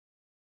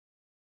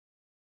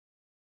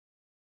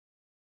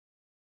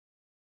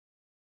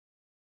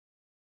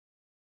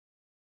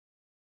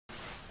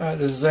Alright,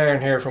 this is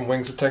Aaron here from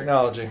Wings of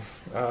Technology.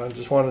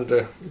 Just wanted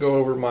to go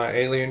over my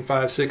Alien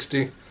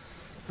 560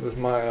 with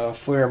my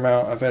FLIR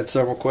mount. I've had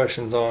several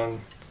questions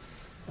on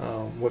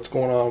what's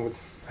going on with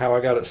how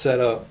I got it set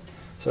up,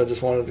 so I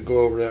just wanted to go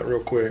over that real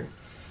quick.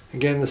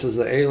 Again, this is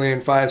the Alien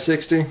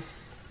 560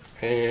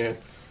 and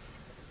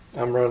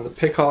I'm running the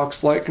Pixhawk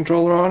flight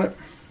controller on it.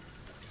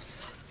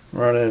 I'm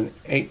running an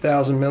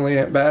 8,000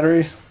 milliamp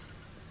battery,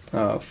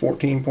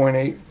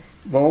 14.8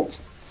 volts,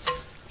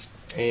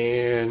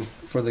 and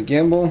for the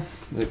gimbal,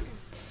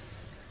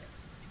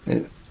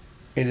 it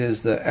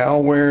is the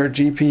Alware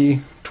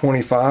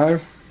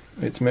GP25.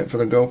 It's meant for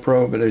the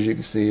GoPro, but as you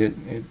can see,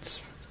 it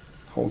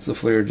holds the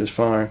FLIR just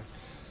fine.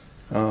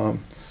 On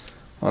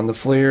the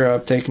FLIR,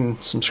 I've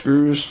taken some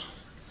screws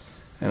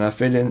and I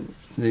fit in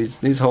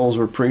these holes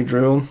were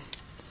pre-drilled,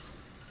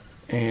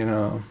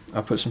 and I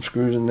put some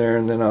screws in there,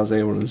 and then I was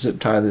able to zip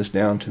tie this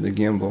down to the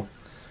gimbal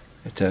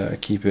to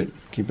keep it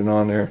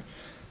on there.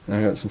 And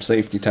I got some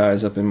safety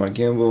ties up in my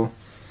gimbal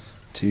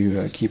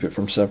to keep it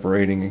from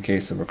separating in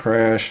case of a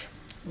crash.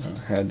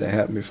 Had that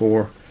happen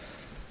before.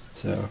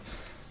 So,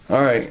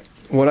 alright,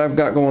 what I've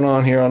got going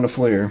on here on the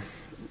FLIR.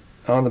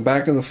 On the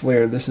back of the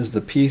FLIR, this is the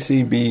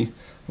PCB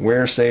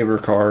Wear Saver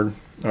card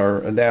or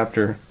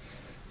adapter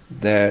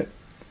that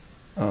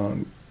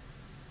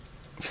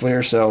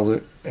FLIR sells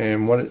it,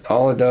 and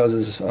all it does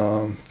is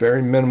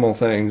very minimal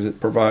things. It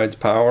provides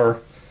power,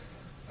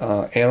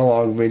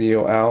 analog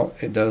video out.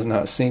 It does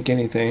not sync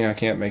anything. I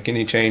can't make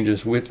any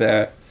changes with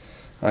that.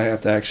 I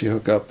have to actually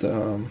hook up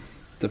the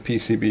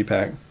PCB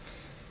pack.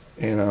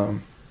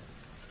 And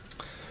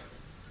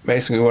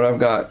basically what I've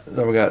got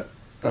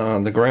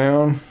the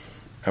ground,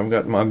 I've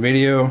got my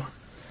video,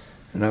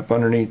 and up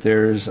underneath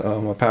there's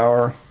my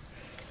power,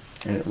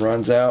 and it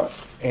runs out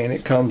and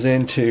it comes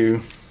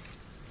into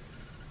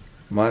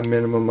my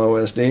minimum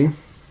OSD,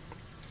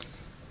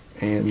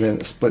 and then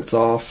it splits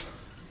off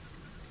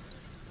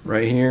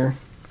right here,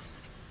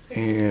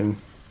 and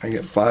I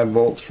get 5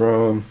 volts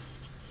from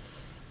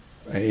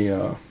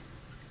a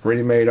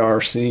ready-made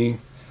RC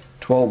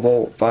 12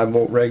 volt 5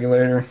 volt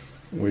regulator,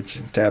 which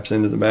taps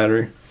into the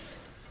battery.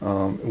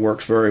 It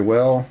works very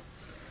well.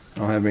 I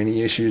don't have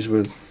any issues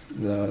with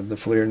the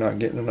FLIR not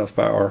getting enough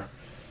power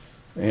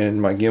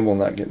and my gimbal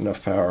not getting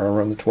enough power. I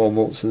run the 12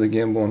 volts to the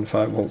gimbal and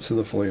 5 volts to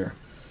the FLIR.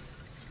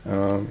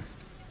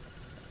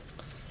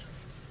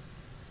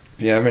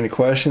 If you have any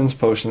questions,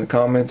 post in the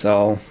comments.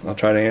 I'll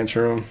try to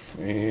answer them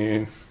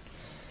and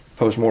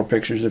post more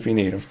pictures if you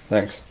need them.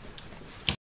 Thanks.